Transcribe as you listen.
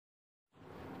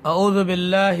أعوذ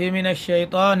بالله من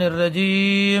الشيطان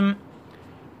الرجيم.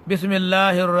 بسم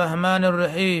الله الرحمن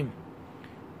الرحيم.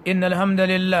 إن الحمد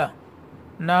لله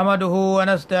نحمده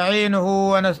ونستعينه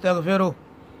ونستغفره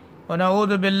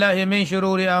ونعوذ بالله من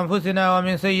شرور أنفسنا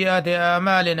ومن سيئات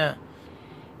أعمالنا.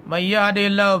 من يهدي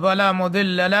الله فلا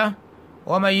مضل له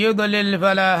ومن يضلل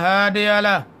فلا هادي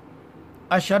له.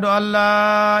 أشهد أن لا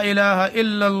إله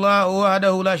إلا الله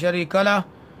وحده لا شريك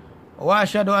له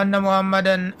وأشهد أن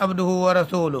محمدا عبده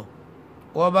ورسوله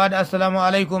وبعد. السلام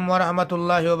عليكم ورحمة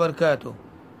الله وبركاته.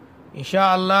 إن شاء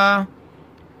الله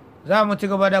za mu ci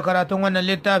gaba da karatun wannan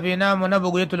littafi namu na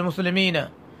Bugyatul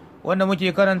Muslimina wanda muke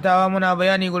karantawa muna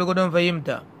bayani gurgudun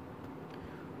fahimta.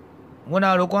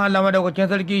 Muna roƙon Allah madaukakin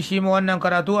sarki shi mu wannan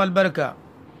karatu albarka,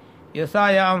 ya sa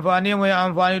ya amfane mu ya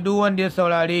amfani duk wanda ya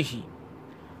saurare shi.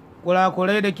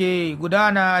 Kurakurai da ke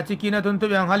gudana a ciki na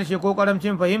tuntuɓen halshe ko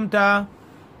karamcin fahimta,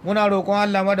 muna roƙon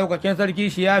Allah madaukakin sarki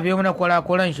shi ya fi muna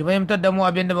kurakuran shi fahimtar da mu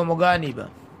abin da ba mu gane ba.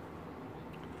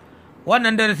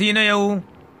 Wannan darasi na yau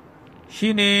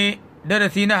shine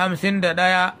darasi na 51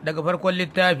 daga farkon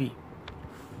littafi.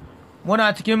 Muna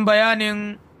cikin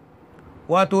bayanin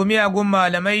wato miyagun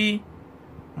malamai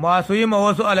masu yi ma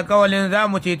wasu alkawalin za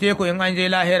mu cece ku in an je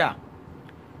lahira,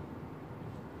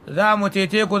 za mu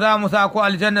cece ku, za mu sa ku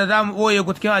aljanna, za mu ɓoye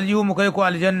ku cikin aljihu mu kai ku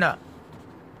aljanna.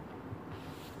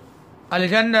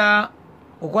 Aljanna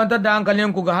ku kwantar da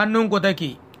hankalinku ga hannunku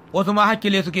take, wasu ma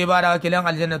hakkile suke ba da wakilan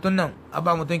aljanna tun nan a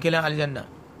ba mutum kilan aljanna.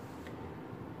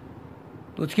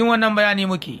 To cikin wannan bayani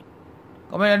muke,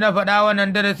 kamar yadda na faɗa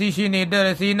wannan darasi shine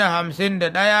darasi na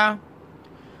 51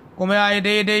 kuma ya yi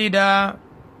daidai da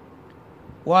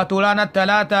wato ranar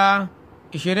talata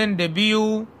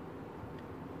 22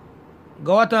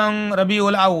 ga watan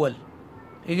Rabi'ul Awwal.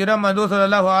 Hijiran manzo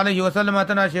sallallahu alaihi wasallama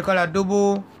tana shekara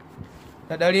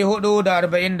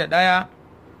 1441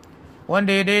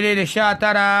 wanda ya daidai da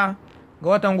 19 ga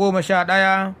watan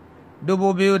 11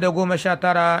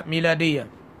 2019 miladiyya.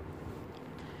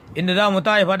 Inda za mu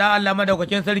tayi faɗa Allah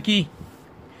madaukakin sarki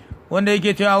wanda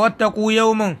yake cewa wattaqu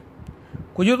yawmin,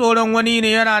 ku ji tsoron wani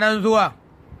ne yana nan zuwa,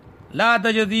 la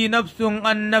tajzi nafsun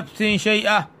an nafsin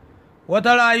shay'a,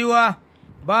 wata rayuwa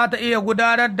ba ta iya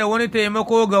gudanar da wani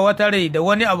taimako ga wata rai da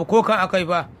wani abu ko kan akai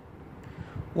ba,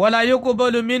 wala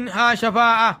yuqbalu minha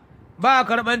shafa'a, ba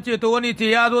karban ceto wani ce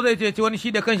ya zo zai ceci wani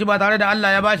shi da kanshi ba tare da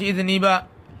Allah ya bashi izini ba,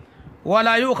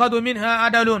 wala yu'khadhu minha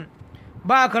adalun,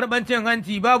 ba karban cin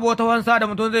hanci, babu wata wansa da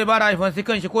mutum zai bara ya fansi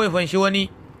kanshi ko ya fanshi wani,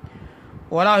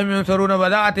 wala hum yunsaruna, ba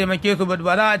za a taimake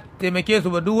su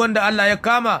ba, duk wanda Allah ya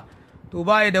kama to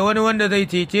baya da wani wanda zai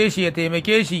cece shi ya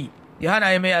taimake shi ya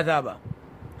hana ya mai azaba.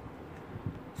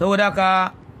 Saboda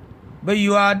haka bai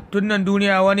yiwa tun nan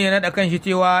duniya wani ya naɗa kanshi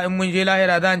cewa in mun je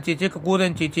lahira zan cece ka ko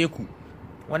zan cece ku,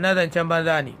 wannan zancen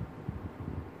banza ne.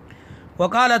 Wa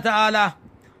qala ta'ala,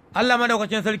 Allah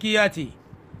madaukakin sarki ya ce,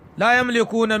 la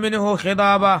yamlikuna minhu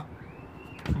khidaba,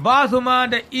 ba su ma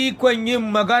da ikon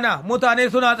yin magana, mutane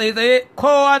suna tsaye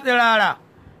kowa tsirara,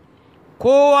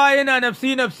 kowa yana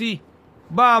nafsi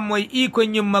ba mai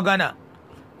ikon yin magana.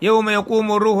 Yau mai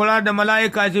ƙumin ruhu da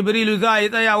mala'ika Jibrilu za a yi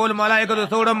tsaya, wal mala'ika da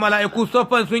sauran mala'iku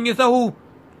soffan sun yi sahu,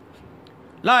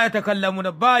 la ya takallamu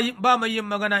da ba mai yin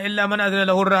magana illa man azina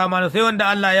lahu rahmanu, sai wanda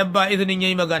Allah ya ba izinin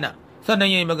yayi magana sannan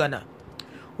yayi magana.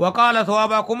 Wa qala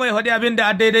sawaba, kuma ya faɗi abin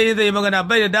da daidai zai yi magana,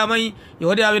 bai da daman ya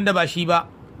faɗi abin da ba shi ba.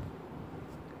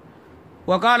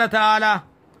 Wa qala ta'ala,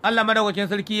 Allah madaukakin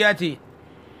sarki ya ce,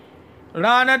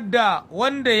 ranar da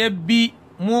wanda ya bi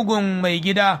mugun mai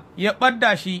gida ya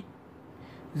ɓadda shi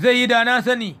zai yi da na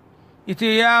sani, ita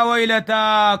ya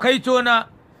wailata kai cona,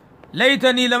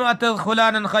 laitani lam attakhidh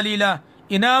fulanan khalila,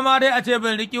 ina ma dai a ce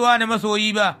ban riki wani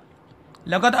masoyi ba,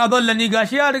 laqad adallani,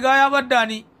 gashi ya riga ya ɓadda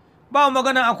ni. Ba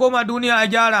magana a koma duniya a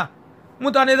gyara,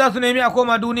 mutane za su nemi a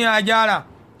koma duniya a gyara,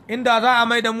 inda za a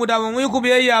mai da mu da mu yi ku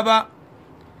biyayya ba,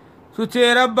 su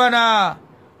ce rabbana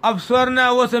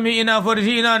absarna wa sami'na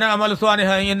farji'na na amal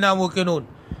salihan inna muqinun.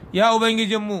 Ya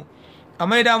ubangijinmu, a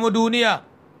mai da mu duniya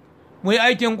mu yi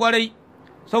aikin kwarai,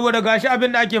 saboda gashi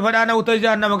abin da ake faɗa na wutar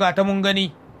jahannama ga ta mun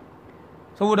gani,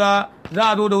 saboda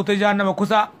za a zo da wutar jahannama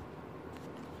kusa,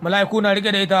 mala'iku na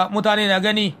rike da ita, mutane na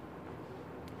gani,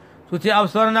 su ce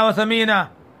absarna wa sami'na,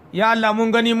 ya Allah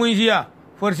mun gani mun jiya,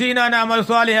 farji'na na amal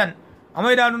salihan, a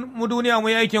mai da mu duniya mu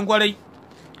yi aikin kwarai,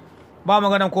 ba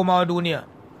maganan komawa duniya.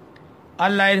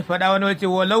 Allah ya faɗa wani wace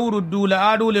wa lauruddu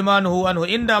la'adu limanuhu anhu,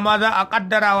 inda ma za a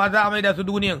kaddarawa za a mai da su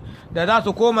duniyan da za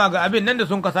su koma ga abin nan da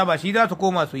sun kasa ba shi za su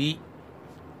koma su yi.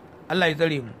 Allah ya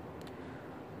tsare mu.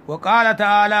 Wa qala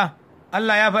ta'ala,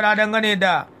 Allah ya faɗa dangane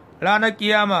da ranar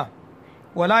kiyama,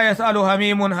 wala yas'alu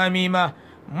hamimun hamima,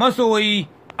 masoyi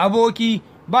aboki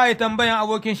ba ya tambayan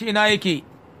abokin shi ina yake,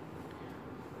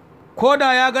 ko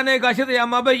da ya gane gashi tsaye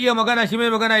amma bai iya magana, shi mai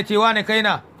magana ya ce wane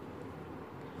kaina,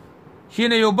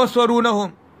 shine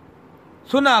yubassarunahum,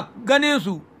 suna ganin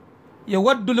su. Ya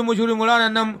waddul mujrimu,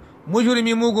 ranan nan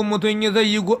mujrimi mugun mutum ya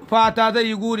zai yi fata, zai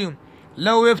yi gurin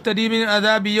law yaftadi min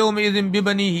azabi yawmi idhin bi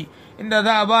banihi, inda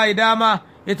za a bai dama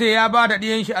ya ce ya ba da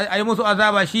ɗiyan shi a yi musu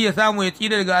azaba, shi ya samu ya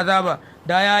tsira daga azaba,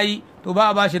 da ya yi to ba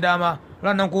a ba shi dama,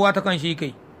 ranan kowa ta kan shi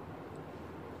kai.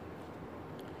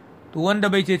 To wanda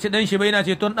bai ceci ɗan shi bai na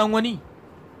ceton ɗan wani.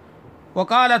 Wa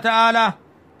qala ta'ala,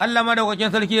 Allah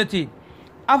madaukakin sarki ya ce,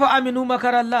 afa aminu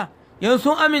makarallah, yanzu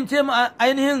sun amince mu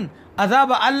ainihin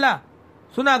azaba Allah,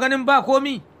 suna ganin ba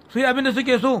komi su yi abin da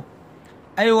suke so.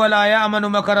 Ai wala ya amanu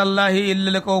makarallahi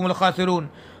illa alqawmul khasirun,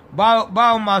 ba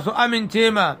masu amince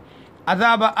ma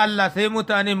azaba Allah sai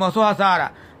mutane masu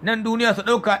hasara nan duniya, su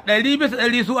ɗauka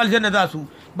 100% su aljanna za su,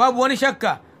 babu wani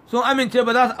shakka, sun amince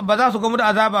ba za su gamu da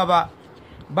azaba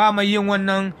ba mai yin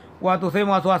wannan wato sai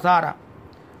masu hasara.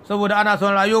 Saboda ana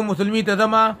son rayuwar musulmi ta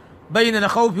zama bainal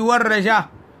khawfi war raja,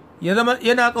 ya zama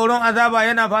yana tsoron azaba,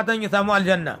 yana fatan ya samu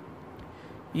aljanna,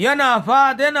 yana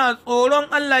tsoron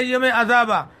Allah ya mai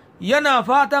azaba, yana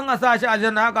fatan a sa shi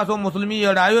aljanna. Haka son musulmi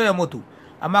ya rayu ya mutu.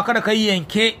 Amma kada ka yi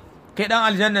yanke kai dan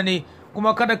aljanna ne,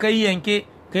 kuma kada ka yi yanke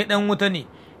kai dan wuta ne,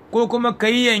 ko kuma ka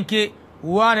yi yanke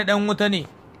wani dan wuta ne,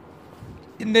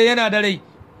 inda yana da rai,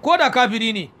 ko da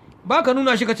kafiri ne ba ka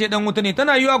nuna shi ka ce dan wuta ne.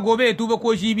 Tana yiwa gobe ya tuba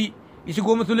ko shi bi ya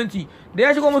shigo musulunci, da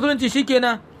ya shigo musulunci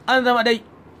shikenan an zama dai.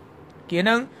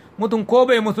 Kenan mutum ko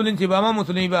bai musulunci ba ma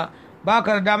musulmi ba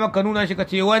ka da dama ka nuna shi ka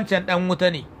ce wancan dan wuta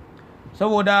ne,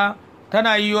 saboda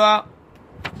tana yiwa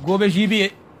gobe shi bi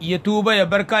ya tuba ya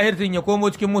bar kahirtin ya komo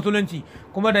cikin musulunci,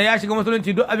 kuma da ya shiga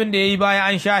musulunci duk abin da ya yi baya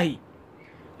an shahi.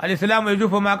 Al-islamu ya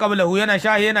jufa ma qablahu, yana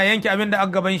shahi, yana yanke abin da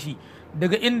aka gaban shi.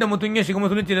 Daga inda mutum ya shiga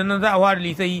musulunci da nan za a fara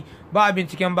lisai, ba a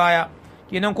binciken baya.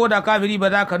 Kenan ko da kafiri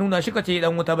ba za ka nuna shi ka ce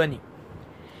dan wuta bane.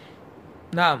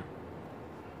 Na'am.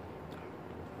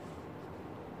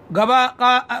 Gaba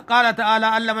ƙara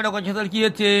ta'ala, Allah madaukakin sarki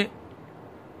yace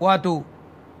wato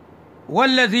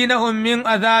wallazina hum min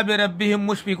azabi rabbihim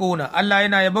mushfiquna, Allah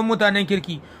yana yaban mutanen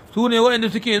kirki, su ne waɗanda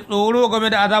suke tsoro game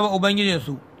da azaba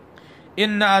ubangijinsu.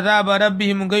 Inna azaba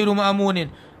rabbihim ghairu ma'munin,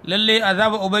 lalle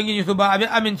azaba ubangijinsu ba abin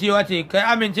amincewa ce, kai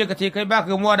amince ka ce kai baka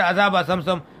gamuwa da azaba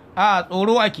samsam, a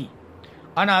tsoro ake,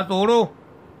 ana tsoro,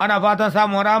 ana fatan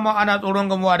samun rama, ana tsoron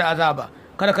gamuwa da azaba,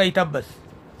 kada kai tabbas.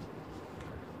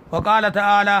 Wa qala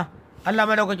ta'ala, Allah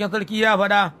madaukakin sarki ya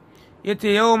faɗa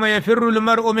yace yawma yafirru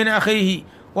al-mar'u min akhihi,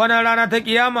 wannan rana ta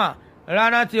kiyama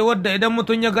rana ce wadda idan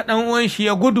mutum ya ga dan uwan shi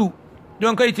ya gudu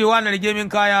don kai cewa na rage min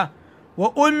kaya,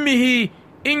 wa ummihi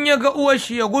in ya ga uwar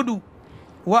shi ya gudu,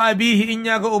 wa abihi in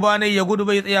ya ga ubanai ya gudu,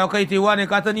 bai tsaya kai cewa ne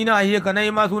ka sani na ahiye ka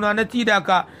nayi ma suna na tida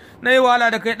ka nayi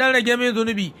wala da kai dan rage min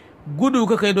zunubi, gudu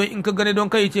ka kai don in ka gane don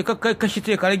kai ce kashi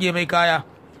ce ka rage mai kaya.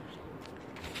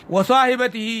 Wa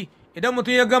sahibatihi idan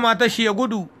mutum ya ga matar shi ya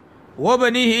gudu, wa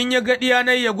banihi in ya ga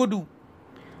diyanai ya gudu.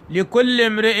 Likulli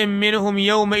imri'in minhum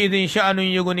yawma idhin sha'anun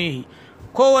yughnihi,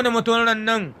 kowane mutum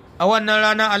nan a wannan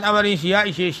rana al'amarin shi ya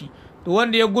ishe shi. To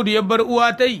wanda ya gudu ya bar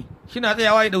uwa tai, shina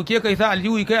tsayawa ya dauke kai sa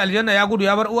aljihu kai aljanna, ya gudu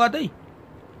ya bar uwa tai.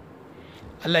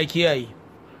 Allah ya kiyaye.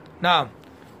 Na'am.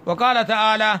 Wa qala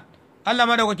ta'ala, Allah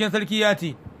madaukakin sarki ya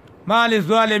ce, maliz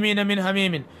zalimin min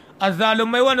hamimin,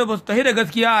 azzalumai wanda ba su tahi da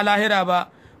gaskiya a lahira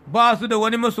ba su da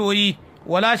wani masoyi,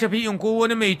 wala shafi'in ko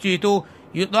wani mai ceto,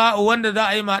 yuta'u wanda za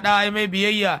a yi maɗa a mai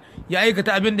biyayya ya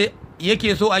aikata abin da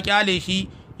yake so a kyale shi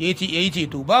ya yi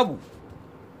ceto, babu.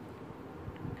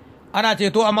 Ana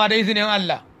ceto amma da izinin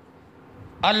Allah,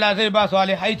 Allah zai ba su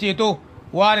salihai ceto,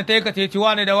 wani ta yi ka ceci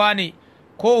wani da wani,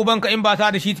 ko ubanka in ba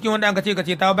sa da shi cikin wanda an ka ce ka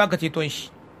ceta ba ka ceton shi.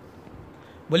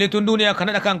 Bale tun duniya ka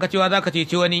naɗa kanka cewa za ka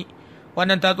ceci wani,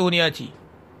 wannan tatsuniya ce.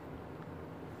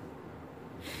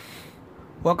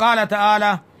 Wa qala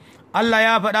ta'ala, Allah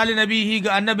ya faɗa li nabihi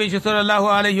ga annabin shi sallallahu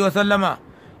alaihi wa sallama,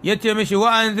 yace mishi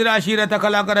wa anzir ashirataka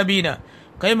al-aqrabina,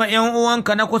 kai ma ƴan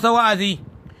uwanka na kusa wa'azi,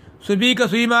 su bi ka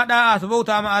su yi ma da'a su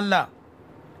bauta ma Allah.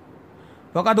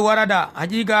 Faqad warada,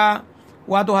 hakika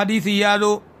wato hadisi ya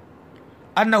zo,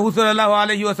 annahu sallallahu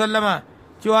alaihi wa sallama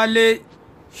cewa le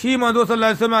shi manzo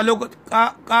sallallahu alaihi wa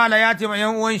sallama kala ya ce ma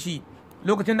ƴan uwan shi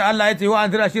lokacin da Allah ya ce wa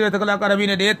anzir ashirataka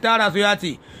al-aqrabina, da ya tara su ya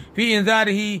ce fi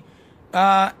inzarihi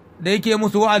da yake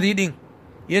musu wa'azi din,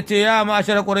 yace ya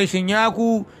ma'ashar quraishin, ya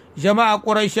ku jama'a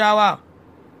quraishawa,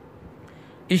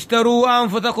 ishtaru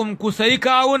anfusakum, ku sayi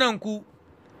kawunanku,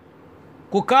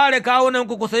 ku kare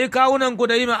kawunanku, ku sayi kawunanku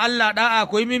da yi ma Allah da'a,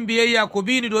 ku yi min biyayya, ku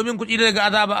bi ni domin ku tsira daga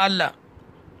azaba Allah.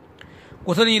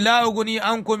 Ku sani la uguni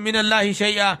ankum min Allah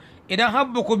shay'a, idan har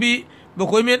ba ku yi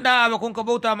min da'a ba kun ka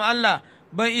bauta ma Allah,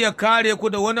 ban iya kare ku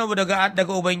da wani abu daga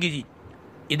Ubangiji.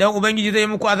 idan ubangiji zai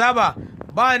muku azaba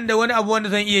ba da wani abu wanda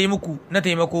zan iya yi muku na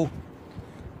taimako.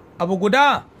 Abu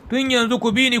guda, tun yanzu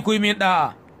ku bi ni ku yi min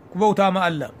da'a, ku bauta ma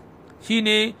Allah,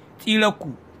 shine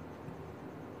tsirarku.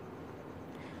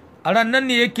 A rannan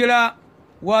ne ya kira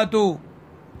wato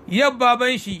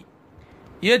baban shi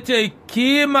ya ce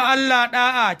ki ma Allah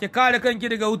da'a ki kare kanki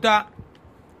daga wuta,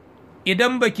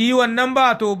 idan ba ki yi wannan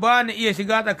ba to ba ni iya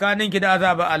shiga tsakaninki da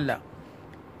azaba Allah.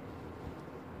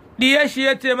 Diyar shi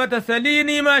ya ce mata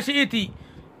salini ma shi iti,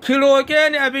 ki roƙe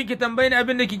ni abin, ki tambayi ni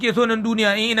abin da kike so nan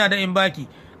duniya in ina da in baki,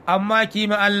 amma ki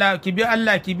ma Allah, ki bi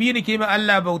Allah, ki bi ni, ki ma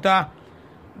Allah bauta.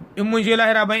 In mun je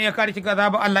lahira ban iya kare ki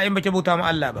azaba Allah in baki bauta ma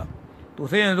Allah ba. To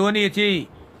sai yanzu wani ya ce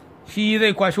shi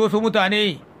zai kwashe wasu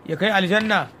mutane ya kai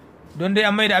aljanna don dai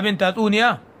an mai da abin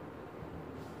tatsuniya.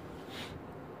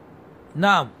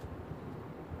 Na'am.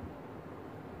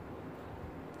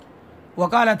 Wa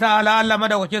qala ta'ala, Allah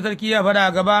madaukakin sarki ya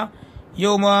fada gaba,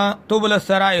 yawma tublas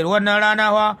sara'ir, wannan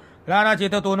rana ce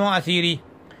ta tonon asiri.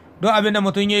 Don abin da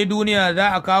mutum ya yi duniya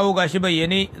za a kawo gashi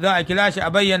bayyane, za a kira shi a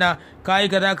bayyana kayi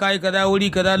kaza wuri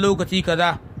kaza lokaci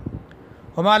kaza.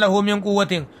 Wa ma lahu min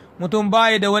quwwatin, mutum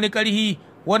baya da wani ƙarhi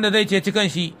wanda zai ceci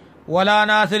kanshi, wala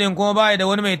nasirin kuma baya da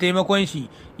wani mai taimakon shi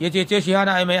ya cece shi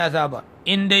hana ai mai azaba,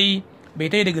 in dai bai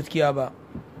tai da gaskiya ba.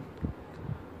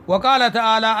 Wa qala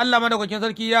ta'ala, Allah madaukakin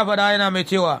sarki ya faɗa yana mai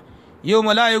cewa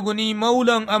yawma la yughni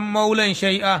maulan an maulan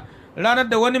shay'a, ranar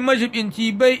da wani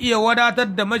majibinci bai iya wadatar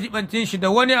da majibancin shi da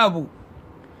wani abu,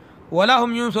 wala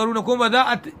hum yunsaruna, kuma ba za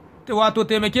a wato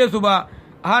taimake su ba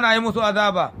a hana yi musu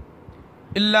azaba,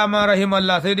 illa man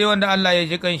rahimallah, sai dai wanda Allah ya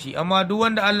ji kanshi. Amma duk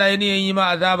wanda Allah ya niyan yi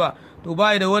ma azaba to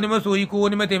bai da wani masoyi ko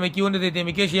wani mataimaki wanda zai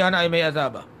taimake shi hana yi mai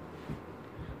azaba.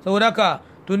 Saboda haka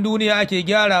tun duniya ake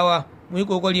gyarawa, mu yi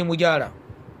kokari mu gyara.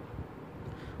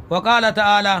 Wa qala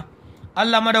ta'ala,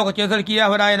 Allah madaukakin sarki ya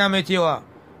faɗa yana mai cewa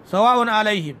sawa'un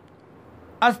alaihim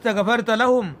astaghfarta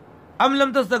lahum am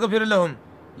lam tastaghfir lahum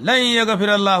lan yaghfir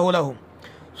Allahu lahum.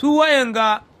 Su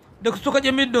wayanga da suka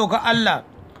ƙi min doka Allah,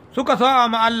 suka sa'a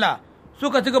ma Allah,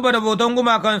 suka ci gaba da bautan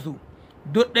gumakansu,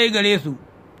 duk ɗai gare su,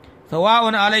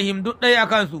 sawa'un alaihim, duk ɗai a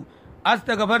kansu,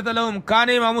 astaghfarta lahum, ka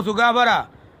nema musu gafara,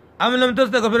 am lam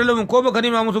tastaghfir lahum, ko baka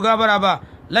nema musu gafara ba,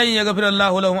 lan yaghfir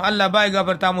Allahu lahum, Allah ba ya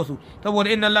gafarta musu,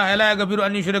 saboda inna Allah la yaghfiru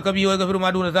an yushraka bihi wa yaghfiru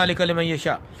ma duna zalika liman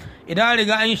yasha. Idan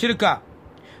riga an shirka,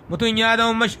 mutum ya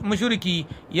zama mushriki,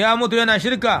 ya mutu yana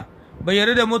shirka, bai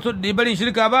yarda da mutu da barin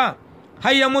shirka ba,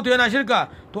 har ya mutu yana shirka,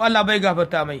 to Allah bai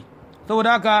gafarta mai.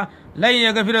 Saboda haka lan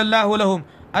yaghfir Allahu lahum,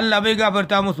 Allah bai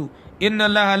gafarta musu. Inna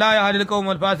Allah la yahdi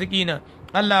al-qawmal fasiqina,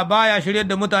 Allah baya shiryar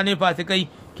da mutane fasikai,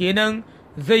 kenan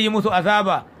zai yi musu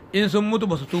azaba in sun mutu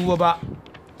ba su tuba ba.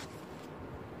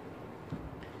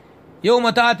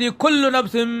 Yawma ta'ti kullu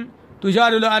nafsin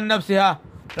tujadilu an nafsiha,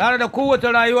 ranar da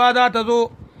kowace rayuwa za ta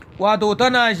zo wato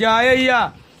tana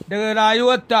jayayya daga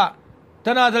rayuwarta,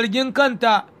 tana zargin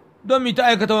kanta don mi ta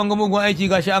aikata wanga mugun aiki,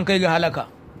 gashi an kai ga halaka.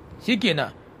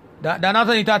 Shikenan da na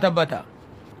sani ta tabbata.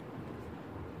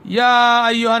 Ya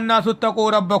ayyuhan nasu taqu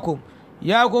rabbakum,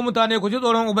 ya ku mutane ku ji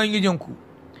tsoron ubangijinku.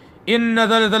 Inna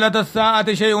zalzalatas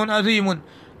sa'ati shay'un azimun,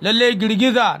 lalle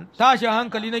girgiza tashin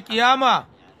hankali na kiyama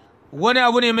wani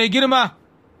abu ne mai girma.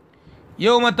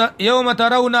 Yawma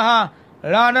tarawnaha,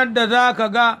 ranar da za ka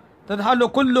ga tadhalu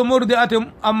kullu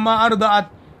murdi'atin amma arda'at,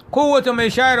 kowace mai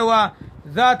shayarwa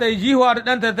za ta yi jihuwa da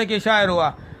ɗanta da take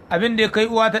shayarwa. Abin da ya kai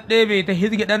uwa ta ɗebe ta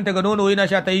hizge ɗanta ga nono yana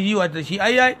sha ta yi jiwa da shi,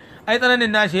 ai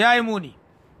tsananin nashi ya yi muni.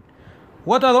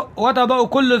 Wata ba'u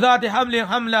kullu za ta hamlin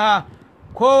hamlaha,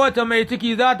 kowace mai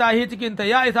ciki za ta yi cikinta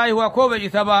ya isa haihuwa ko bai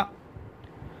isa ba.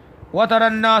 Wata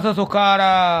ran nasa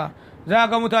sukara, za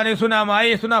ga mutane suna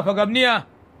maye suna fagabniya.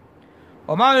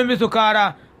 Wa ma min bi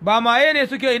sukara, ba maye ne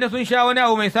suke ina sun sha wani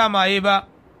abu mai sa maye ba,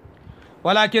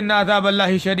 walakin na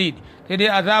azaballahi shadid, sai dai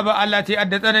azaba Allah ce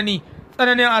adda tsanani,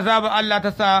 tsananin azaba Allah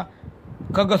ta sa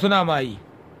kaga suna maye.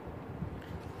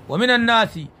 Wa minan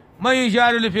nasi man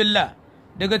yujadilu fillah,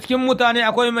 daga cikin mutane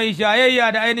akwai mai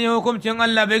shayayya da ainihin hukuncin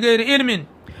Allah bai gairi ilmin,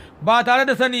 ba tare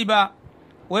da sani ba.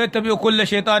 Wa yattabi kullu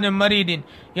shaytanin maridin,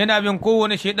 yana bin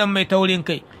kowane shaidan mai taurin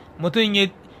kai. Mutum ya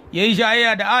yi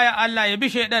shayayya da aya Allah ya bi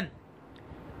shaidan,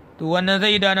 to wannan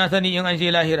zai da na sani in an je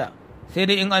lahira, sai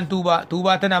dai in an tuba.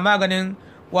 Tuba tana maganin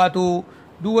wato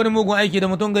duk wani mugun aiki da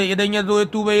mutum gai, idan ya zo ya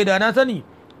tuba ya da na sani,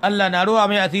 Allah na ruwa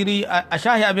mai asiri a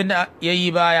shahi abin da ya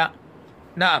yi baya.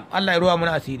 Na'am, Allah ya ruwa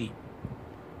mana asiri.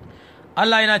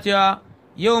 Allah yana cewa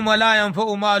yawma la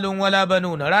yanfa'u malun wala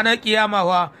banuna, ranar kiyama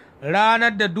fa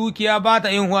ranar da dukiya ba ta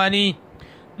yin hwani,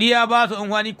 diya ba su in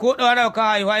hwani, ko ɗaura ka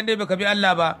haihuwa inda baka bi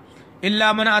Allah ba,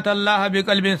 illa man atallaha bi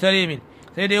qalbin salimin,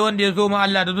 sai dai wanda ya zo ma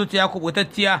Allah da zuciya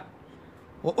kubutacciya.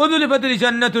 wa uzlifatil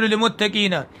jannatu lil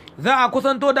muttaqina za a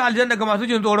kusanto da aljanna ga masu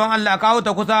jin tsoron Allah kawo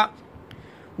ta kusa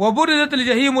wa burizatil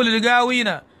jahimu lil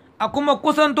gawina a kuma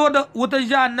kusanto da wutar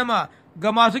jahannama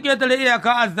ga masu ketare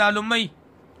iyaka azzalumai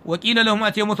wa qila lahum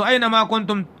a ce musu aina ma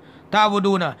kuntum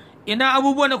ta'buduna ina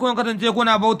abubuwan da kun kasance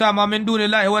kuna bauta ma min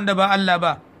dunillahi wanda ba Allah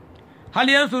ba hal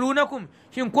yansurunakum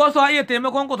shin ko su iya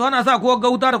taimakon ku hana sa ko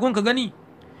gauta da kun ka gani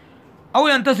aw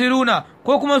yantasiruna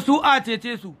ko kuma su a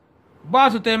cece su ba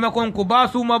su taimakon ku ba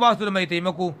su ma ba su da mai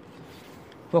taimako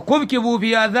fa kubkibu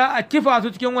biya za a kifa su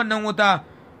cikin wannan wuta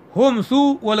hum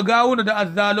su wal gawuna da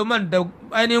azzaluman da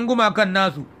ainihin gumakan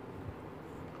nasu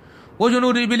wa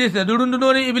junudu iblis da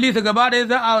rundunonin iblis gaba ɗaya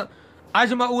za a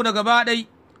ajma'una gaba ɗaya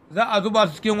za a zuba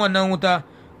su cikin wannan wuta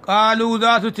qalu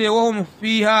za su ce wa hum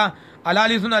fiha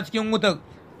alali suna cikin wutar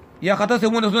ya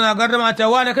katasimuna suna gardama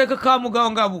cewa ne kai ka kamu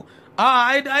gawan gabu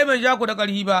ai ban ja ku da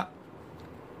ƙarfi ba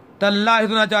tallahi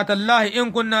suna cewa tallahi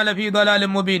in kunna lafi dalalin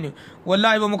mubin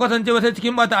wallahi ba mu kasance ba sai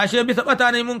cikin bata ashe bisa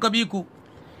bata ne mun kabi ku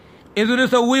idh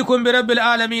sawwikum bi rabbil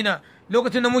alamin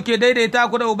lokacin da muke daidaita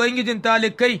ku da ubangijin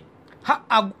talikai har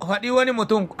a faɗi wani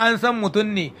mutum an san mutum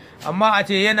ne amma a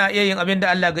ce yana iya yin abin da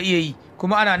Allah ga iya yi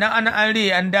kuma ana nan an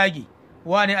riye an dage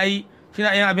wani ai shi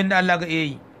na yin abin da Allah ga iya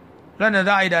yi ranar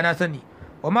za a yi da na sani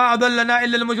wa ma adallana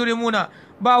illa al-mujrimuna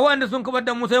ba wanda sun kabar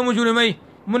da mu sai mujrimai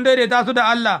mun daidaita su da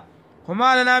Allah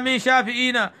kuma lana min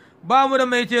shafi'ina ba mu da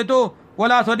mai ceto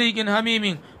wala sadiqin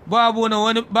hamimin ba mu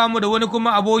da wani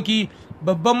kuma aboki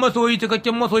babban masoyi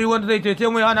cikakken masoyi wanda zai cece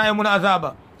mu ya hana ai mun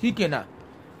azaba shikenan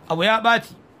abu ya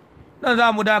ɓaci dan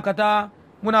za mu dakata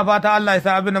muna fata Allah ya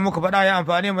sa abin da muka faɗa ya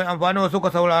amfani mai amfani wa suka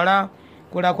saurara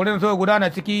kurakurin so gudana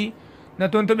ciki na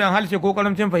tuntuɓen halshe ko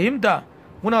karamcin fahimta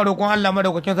muna roƙon Allah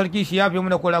madaukakin sarki shi yafe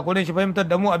muna kurakurin shi fahimtar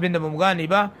da mu abin da bamu gane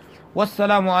ba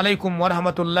wassalamu alaikum wa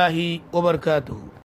rahmatullahi wa barakatuhu